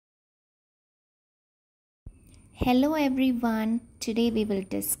Hello everyone, today we will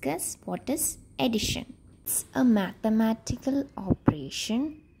discuss what is addition. It's a mathematical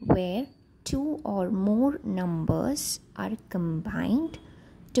operation where two or more numbers are combined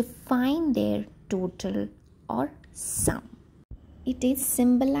to find their total or sum. It is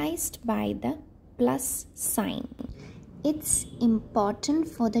symbolized by the plus sign. It's important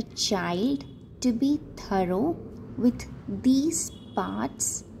for the child to be thorough with these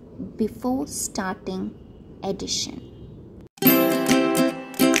parts before starting addition.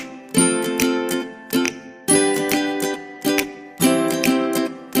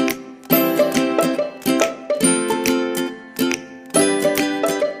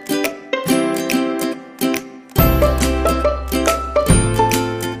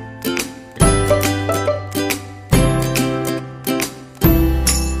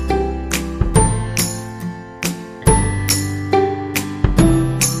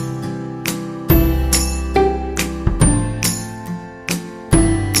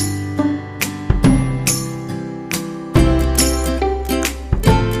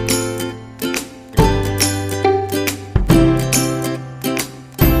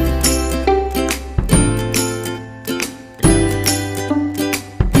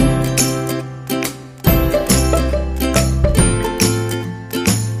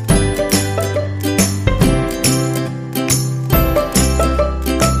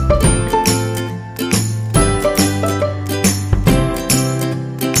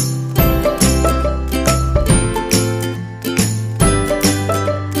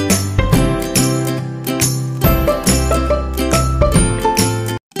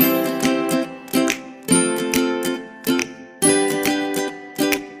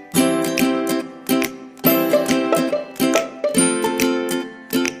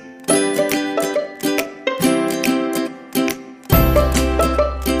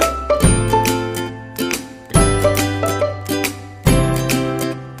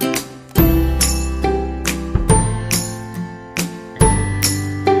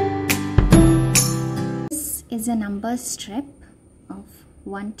 Is a number strip of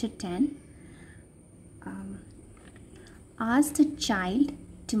 1 to 10. Ask the child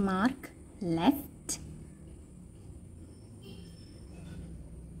to mark left.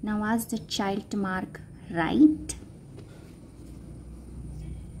 Now ask the child to mark right.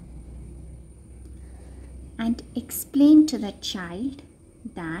 And explain to the child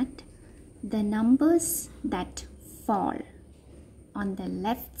that the numbers that fall on the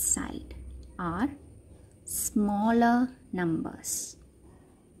left side are smaller numbers.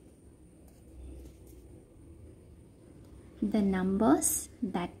 The numbers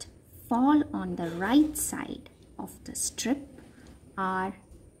that fall on the right side of the strip are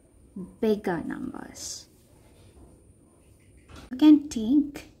bigger numbers. You can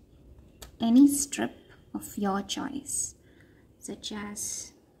take any strip of your choice, such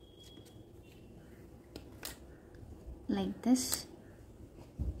as like this.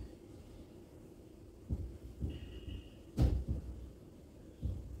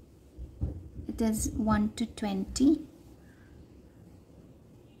 It is 1 to 20.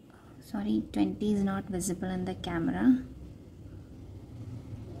 Sorry, 20 is not visible in the camera.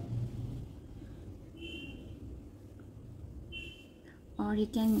 Or you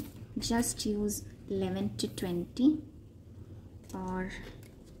can just use 11 to 20 or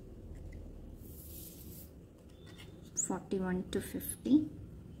 41 to 50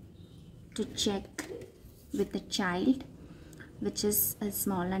 to check with the child which is a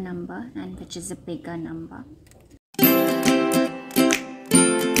smaller number and which is a bigger number.